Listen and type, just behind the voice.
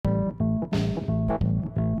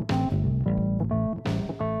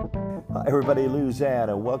Hi everybody, Luzanne,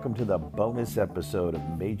 and welcome to the bonus episode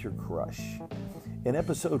of Major Crush. In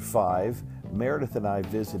episode 5, Meredith and I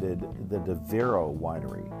visited the DeVero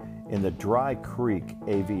Winery in the Dry Creek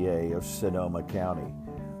AVA of Sonoma County.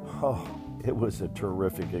 Oh, it was a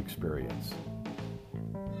terrific experience.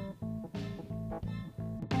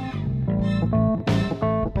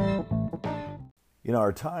 You know,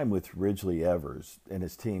 our time with Ridgely Evers and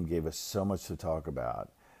his team gave us so much to talk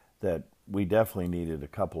about that we definitely needed a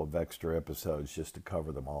couple of extra episodes just to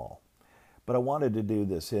cover them all. But I wanted to do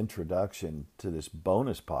this introduction to this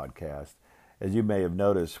bonus podcast. As you may have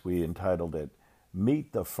noticed, we entitled it,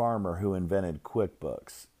 Meet the Farmer Who Invented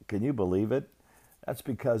QuickBooks. Can you believe it? That's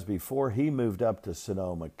because before he moved up to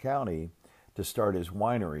Sonoma County to start his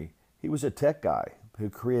winery, he was a tech guy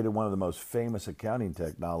who created one of the most famous accounting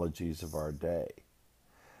technologies of our day.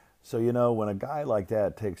 So, you know, when a guy like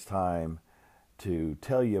that takes time to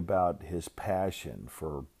tell you about his passion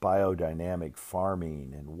for biodynamic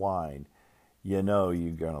farming and wine, you know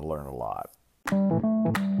you're going to learn a lot.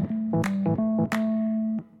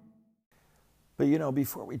 But, you know,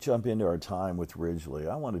 before we jump into our time with Ridgely,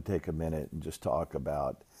 I want to take a minute and just talk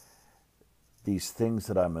about these things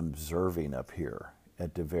that I'm observing up here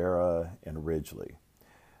at DeVero and Ridgely.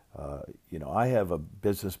 You know, I have a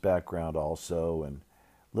business background also, and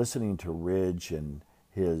listening to Ridge and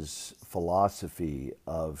his philosophy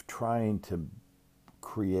of trying to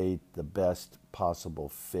create the best possible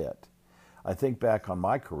fit. I think back on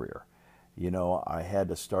my career. You know, I had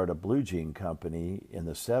to start a blue jean company in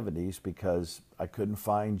the 70s because I couldn't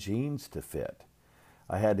find jeans to fit.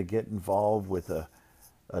 I had to get involved with a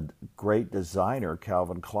great designer,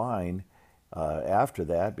 Calvin Klein, after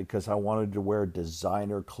that because I wanted to wear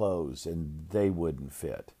designer clothes and they wouldn't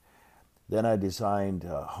fit. Then I designed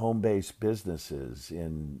home-based businesses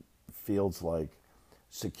in fields like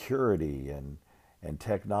security and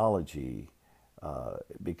technology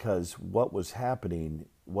because what was happening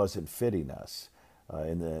wasn't fitting us.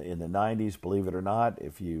 In the 90s, believe it or not,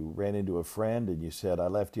 if you ran into a friend and you said, I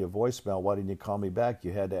left you a voicemail, why didn't you call me back?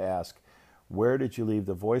 You had to ask, where did you leave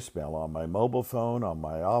the voicemail? On my mobile phone, on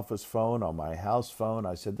my office phone, on my house phone?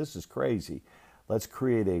 I said, this is crazy. Let's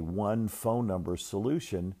create a one phone number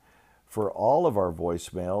solution for all of our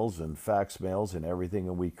voicemails and fax mails and everything,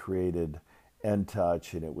 and we created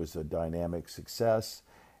NTouch, and it was a dynamic success.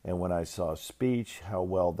 And when I saw speech, how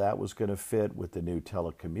well that was going to fit with the new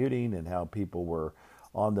telecommuting and how people were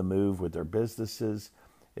on the move with their businesses,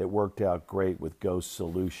 it worked out great with Ghost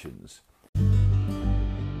Solutions.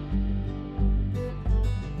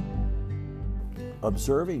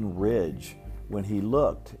 Observing Ridge, when he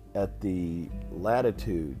looked at the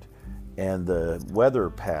latitude and the weather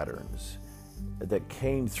patterns that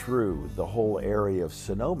came through the whole area of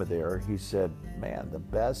Sonoma there, he said, man, the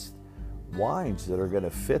best wines that are going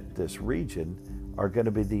to fit this region are going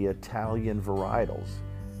to be the Italian varietals.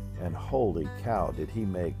 And holy cow, did he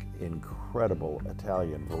make incredible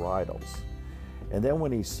Italian varietals. And then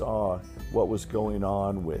when he saw what was going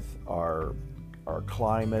on with our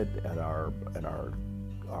climate and our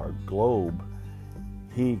globe,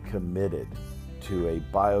 he committed to a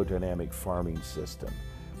biodynamic farming system,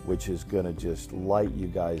 which is going to just light you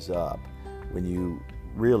guys up when you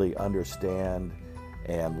really understand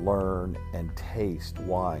and learn and taste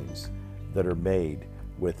wines that are made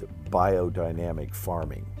with biodynamic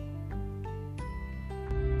farming.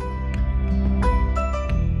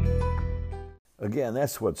 Again,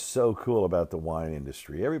 that's what's so cool about the wine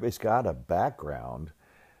industry. Everybody's got a background,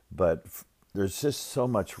 but there's just so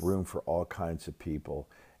much room for all kinds of people.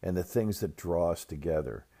 And the things that draw us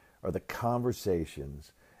together are the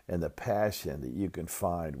conversations and the passion that you can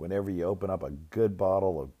find whenever you open up a good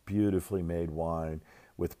bottle of beautifully made wine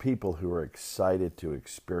with people who are excited to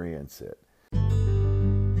experience it.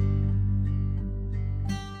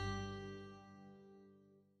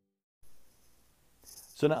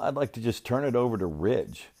 So now I'd like to just turn it over to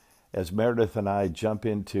Ridge as Meredith and I jump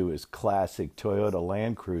into his classic Toyota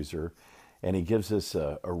Land Cruiser, and he gives us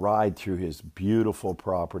a ride through his beautiful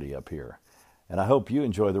property up here. And I hope you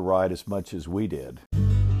enjoy the ride as much as we did.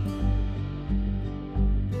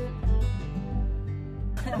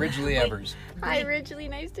 Ridgely Evers. Hi, Ridgely.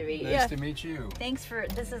 Nice to meet you. Nice to meet you.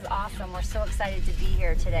 This is awesome. We're so excited to be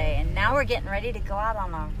here today. And now we're getting ready to go out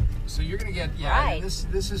on a So you're going to get, ride.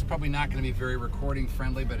 This is probably not going to be very recording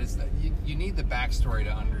friendly, but it's you need the backstory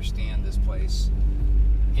to understand this place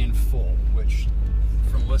in full, which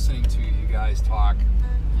from listening to you guys talk,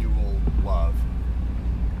 you will love.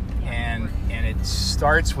 And it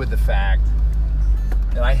starts with the fact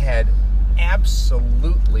that I had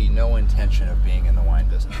absolutely no intention of being in the wine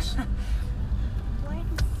business. Why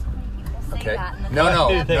do so many people say Okay. that in the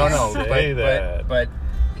No. Say that. But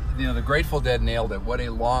you know, the Grateful Dead nailed it. What a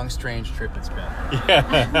long, strange trip it's been.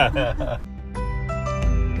 Yeah.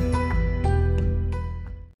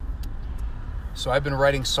 So I've been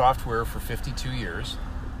writing software for 52 years.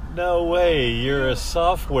 No way. You're a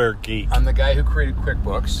software geek. I'm the guy who created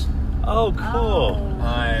QuickBooks. Oh, cool.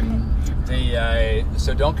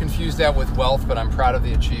 So don't confuse that with wealth, but I'm proud of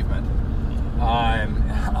the achievement.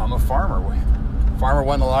 I'm a farmer. Farmer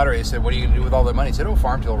won the lottery. He said, "What are you going to do with all the money?" He said, "Oh,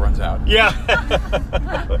 farm till it runs out." Yeah.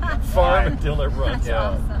 Farm until it runs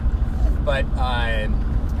out. Awesome. But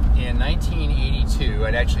in 1982,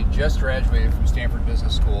 I'd actually just graduated from Stanford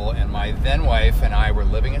Business School, and my then wife and I were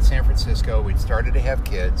living in San Francisco. We'd started to have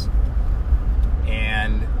kids,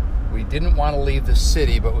 and we didn't want to leave the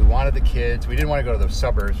city, but we wanted the kids. We didn't want to go to the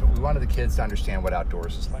suburbs, but we wanted the kids to understand what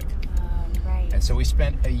outdoors is like. Right. And so we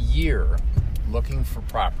spent a year looking for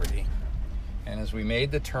property. And as we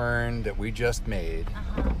made the turn that we just made,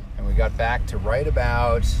 and we got back to right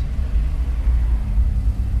about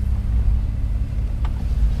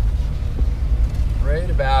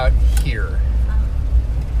here,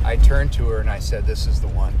 I turned to her and I said, "This is the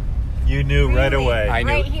one." You knew right Really? away. I knew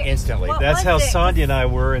Right here. instantly. What That's was how it? Sonia and I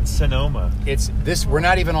were in Sonoma. It's this. We're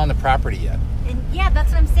not even on the property yet. And yeah,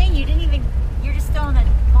 that's what I'm saying. You're just still on a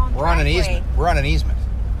long We're on an driveway. easement. We're on an easement.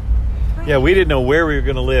 Right. Yeah, we didn't know where we were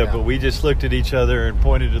going to live, No. but we just looked at each other and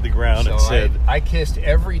pointed to the ground and So said, I kissed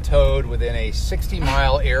every toad within a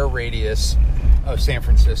 60-mile air radius of San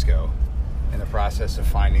Francisco in the process of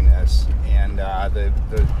finding this. And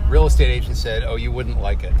the real estate agent said, "Oh, you wouldn't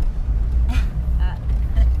like it."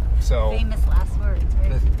 So Famous last words,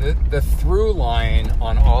 right? the through line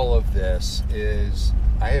on all of this is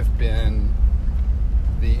I have been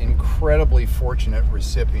the incredibly fortunate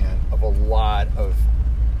recipient of a lot of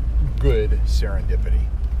good serendipity.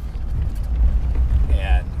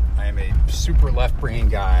 And I am a super left-brain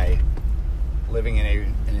guy living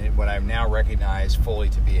in what I've now recognized fully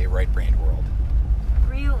to be a right-brained world.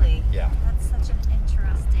 Really? Yeah. That's such an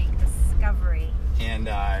interesting discovery. And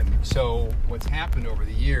so what's happened over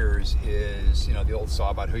the years is, you know, the old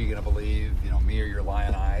saw about who you're going to believe, you know, me or your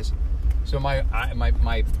lion eyes. So my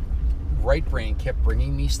right brain kept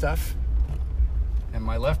bringing me stuff, and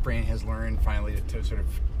my left brain has learned finally to sort of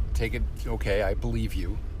take it, okay, I believe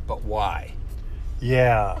you, but why?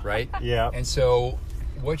 yeah. Right? Yeah. And so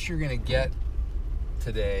what you're going to get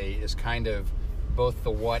today is kind of both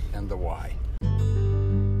the what and the why.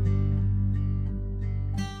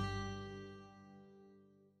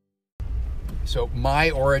 So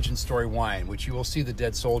my origin story wine, which you will see the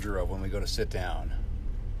dead soldier of when we go to sit down.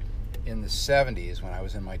 In the 70s, when I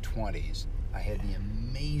was in my 20s, I had the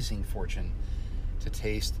amazing fortune to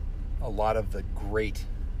taste a lot of the great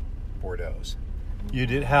Bordeaux's. You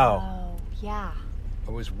did how? Oh, yeah.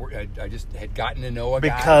 I just had gotten to know a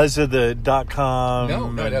guy. Because of the .com.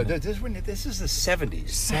 No. This is the 70s.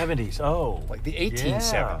 70s. Oh. Like the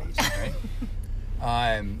 1870s,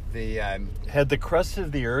 right? Had the crust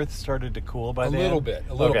of the earth started to cool by A then? little bit.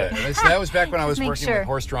 Okay. And that was back when I was Make working sure. with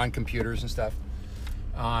horse-drawn computers and stuff.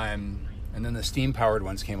 And then the steam-powered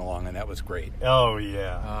ones came along, and that was great. Oh,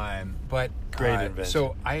 yeah. But Great invention.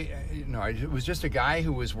 So I was just a guy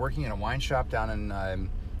who was working in a wine shop down in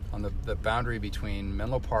on the boundary between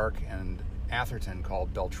Menlo Park and Atherton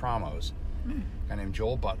called Beltramo's. A guy named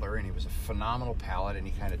Joel Butler, and he was a phenomenal palate, and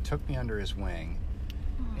he kind of took me under his wing.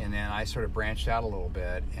 And then I sort of branched out a little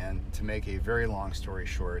bit, and to make a very long story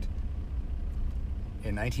short,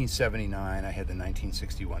 in 1979, I had the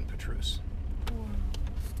 1961 Petrus.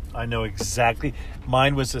 I know exactly.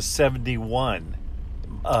 Mine was a 71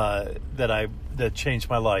 that changed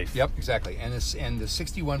my life. Yep, exactly. And the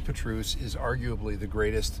 61 Petrus is arguably the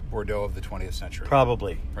greatest Bordeaux of the 20th century.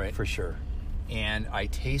 Probably. Right. For sure. And I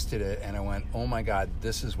tasted it, and I went, "Oh my God,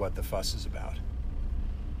 this is what the fuss is about."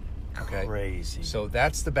 Okay. Crazy. So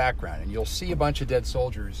that's the background, and you'll see a bunch of dead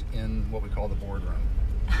soldiers in what we call the boardroom.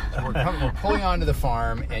 So we're pulling onto the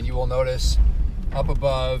farm, and you will notice up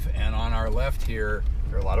above and on our left here,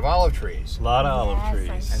 there are a lot of olive trees. A lot of olive Yes,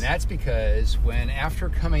 trees. And that's because after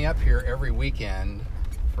coming up here every weekend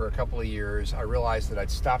for a couple of years, I realized that I'd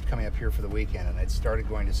stopped coming up here for the weekend, and I'd started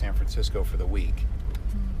going to San Francisco for the week.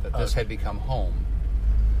 That this had become home.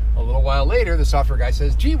 A little while later, the software guy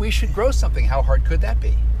says, "Gee, we should grow something. How hard could that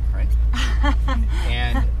be?" Right?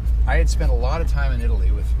 And I had spent a lot of time in Italy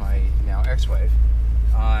with my now ex-wife.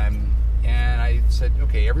 And I said,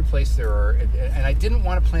 okay, every place there are, and I didn't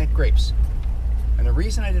want to plant grapes. And the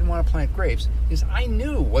reason I didn't want to plant grapes is I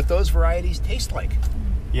knew what those varieties taste like.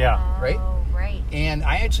 Yeah. Right? Oh, right. And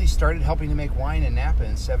I actually started helping to make wine in Napa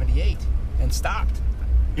in '78 and stopped.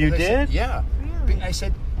 You Because I said- did? yeah. Really? I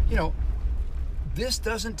said, this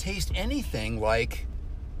doesn't taste anything like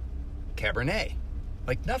Cabernet.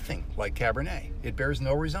 Like nothing like Cabernet. It bears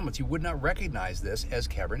no resemblance. You would not recognize this as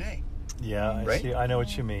Cabernet. Yeah, I Right? see. I know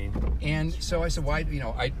what you mean. And so I said, why,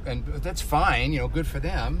 and that's fine, good for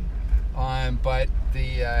them. But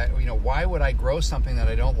why would I grow something that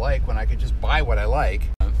I don't like when I could just buy what I like?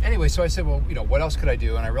 Anyway, so I said, well, what else could I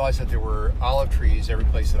do? And I realized that there were olive trees every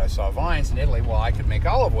place that I saw vines in Italy. Well, I could make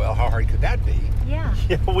olive oil. How hard could that be? Yeah.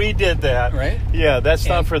 Yeah, we did that. Right? Yeah, that's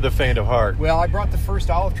not And- for the faint of heart. Well, I brought the first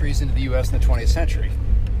olive trees into the U.S. in the 20th century.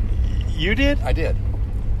 You did? I did.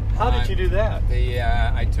 How did you do that?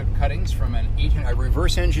 I took cuttings from I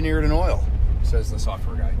reverse engineered an oil, says the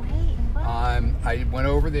software guy. Wait, what? I went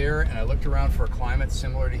over there and I looked around for a climate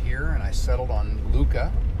similar to here, and I settled on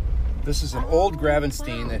Lucca. This is an old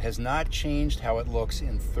Gravenstein that has not changed how it looks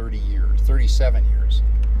in 37 years.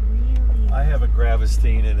 Really? I have a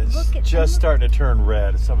Gravestein, and it's Look at- just starting to turn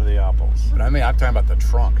red, some of the apples. But I'm talking about the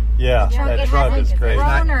trunk. Yeah, The trunk, that it trunk is hasn't great.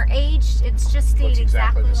 grown or aged. It's just stayed Looks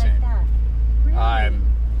exactly exactly the like same. that. Really?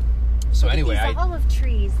 So Look at anyway, these olive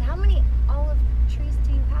trees. How many olive trees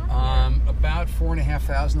do you have? here? about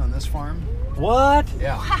 4,500 on this farm. What?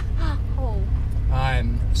 Yeah. Oh,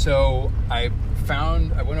 So I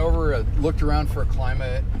went over, looked around for a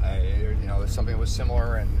climate. Something that was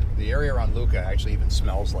similar, and the area around Lucca actually even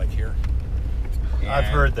smells like here. I've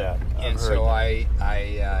heard that. And so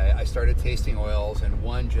I started tasting oils, and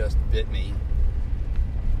one just bit me.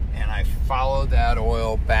 And I followed that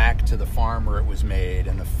oil back to the farm where it was made,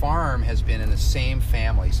 and the farm has been in the same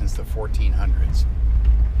family since the 1400s.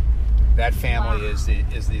 That family is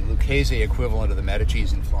the Lucchese equivalent of the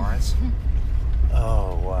Medici's in Florence.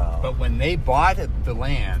 Oh, wow. But when they bought the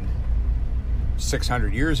land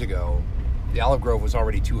 600 years ago, the olive grove was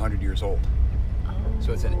already 200 years old.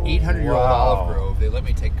 So it's an 800-year-old Wow. olive grove. They let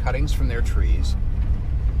me take cuttings from their trees,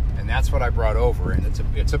 and that's what I brought over. And it's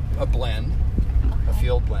a blend, a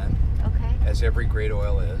field blend, okay. as every great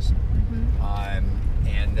oil is,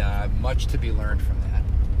 and much to be learned from that.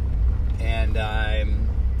 And I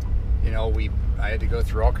had to go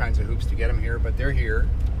through all kinds of hoops to get them here, but they're here.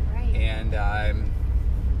 Right.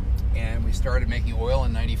 And we started making oil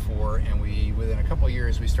in '94, and within a couple of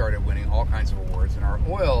years we started winning all kinds of awards. And our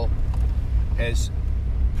oil has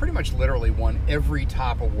pretty much literally won every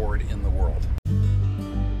top award in the world.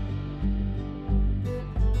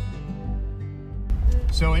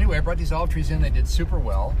 So anyway, I brought these olive trees in. They did super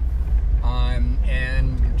well,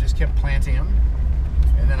 and just kept planting them.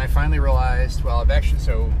 And then I finally realized,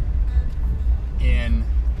 in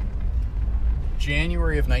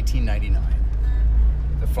January of 1999,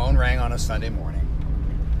 the phone rang on a Sunday morning,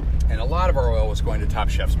 and a lot of our oil was going to Top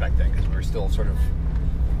Chefs back then because we were still sort of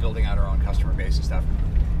building out our own customer base and stuff.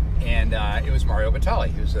 And it was Mario Batali,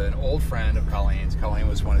 who's an old friend of Colleen's. Colleen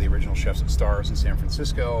was one of the original chefs at Stars in San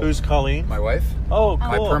Francisco. Who's Colleen? My wife. Oh,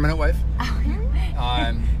 My cool. permanent wife.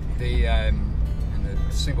 And the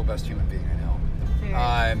single best human being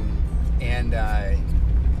I know.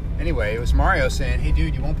 Anyway, it was Mario saying, "Hey,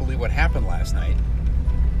 dude, you won't believe what happened last night."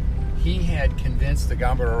 He had convinced the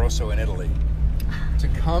Gambero Rosso in Italy to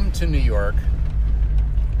come to New York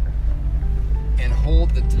and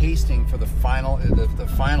hold the tasting for the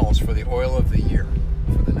finals for the oil of the year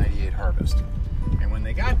for the '98 harvest. And when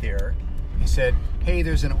they got there, he said, "Hey,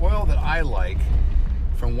 there's an oil that I like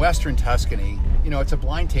from Western Tuscany. It's a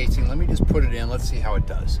blind tasting. Let me just put it in. Let's see how it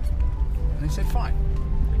does." And they said, "Fine."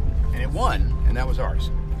 And it won, and that was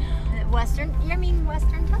ours. Western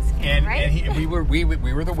Tuscany, And right? and we were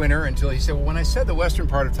the winner until he said, "Well, when I said the western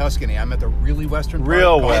part of Tuscany, I meant the really western part,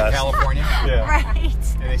 Real called west. California." Yeah.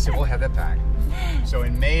 Right. And they said, "We'll have that back." So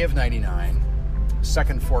in May of '99,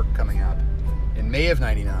 second fork coming up. In May of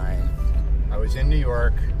 '99, I was in New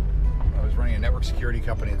York. I was running a network security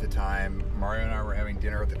company at the time. Mario and I were having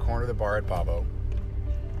dinner at the corner of the bar at Babbo.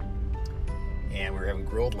 And we were having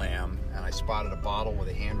grilled lamb, and I spotted a bottle with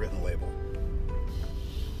a handwritten label.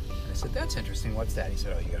 I said, "That's interesting. What's that?" He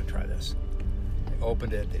said, "Oh, you got to try this." I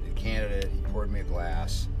opened it. They decanted it. He poured me a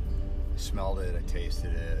glass. I smelled it. I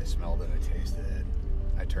tasted it. I smelled it. I tasted it.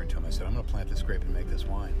 I turned to him. I said, "I'm going to plant this grape and make this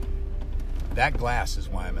wine." That glass is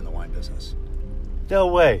why I'm in the wine business. No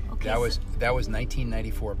way. Okay, That was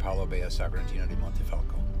 1994 Paolo Bea Sagrantino di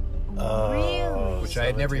Montefalco, really? which I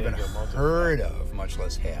had never even heard of, much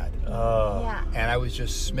less had. Yeah. And I was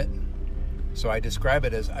just smitten. So I describe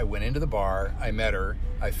it as I went into the bar, I met her,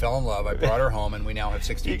 I fell in love, I brought her home, and we now have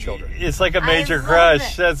 16 children. It's like a major I love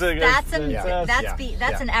crush. it. That's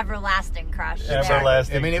That's an everlasting crush. there.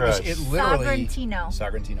 Everlasting I mean, crush. it literally... Sagrantino.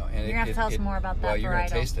 Sagrantino. And You're gonna have to tell us more about that Well, you're going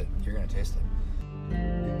to varietal. taste it. You're going to taste it.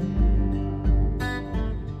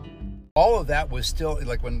 All of that was still,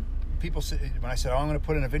 like when people say, when I said, I'm going to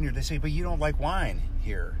put in a vineyard, they say, but you don't like wine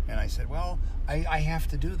here. And I said, well, I have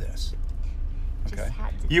to do this. Just Okay.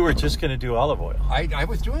 had to. You were just going to do olive oil. I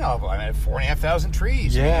was doing olive oil. I had 4,500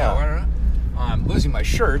 trees. Yeah. You know, I'm losing my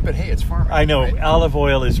shirt, but hey, it's farming. I know, right? olive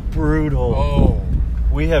oil is brutal. Oh.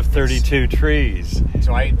 We have 32 trees.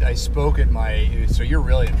 So I spoke at my, so you're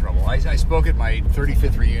really in trouble. I spoke at my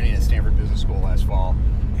 35th reunion at Stanford Business School last fall,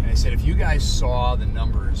 and I said, if you guys saw the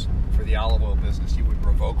numbers for the olive oil business, you would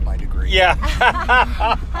revoke my degree. Yeah.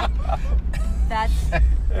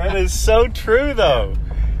 That is so true, though.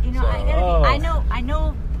 you know, So- I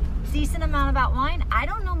know decent amount about wine. I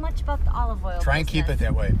don't know much about the olive oil. Try and keep it business.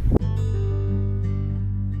 that way.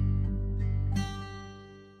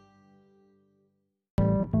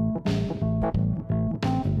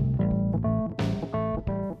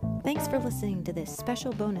 Thanks for listening to this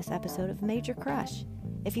special bonus episode of Major Crush.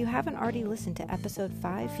 If you haven't already listened to episode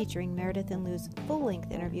 5 featuring Meredith and Lou's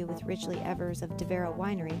full-length interview with Ridgely Evers of Devera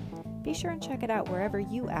Winery, be sure and check it out wherever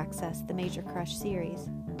you access the Major Crush series.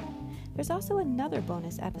 There's also another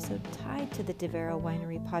bonus episode tied to the Devera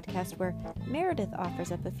Winery podcast where Meredith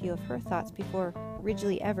offers up a few of her thoughts before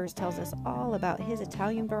Ridgely Evers tells us all about his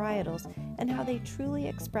Italian varietals and how they truly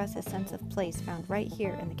express a sense of place found right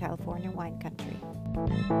here in the California wine country.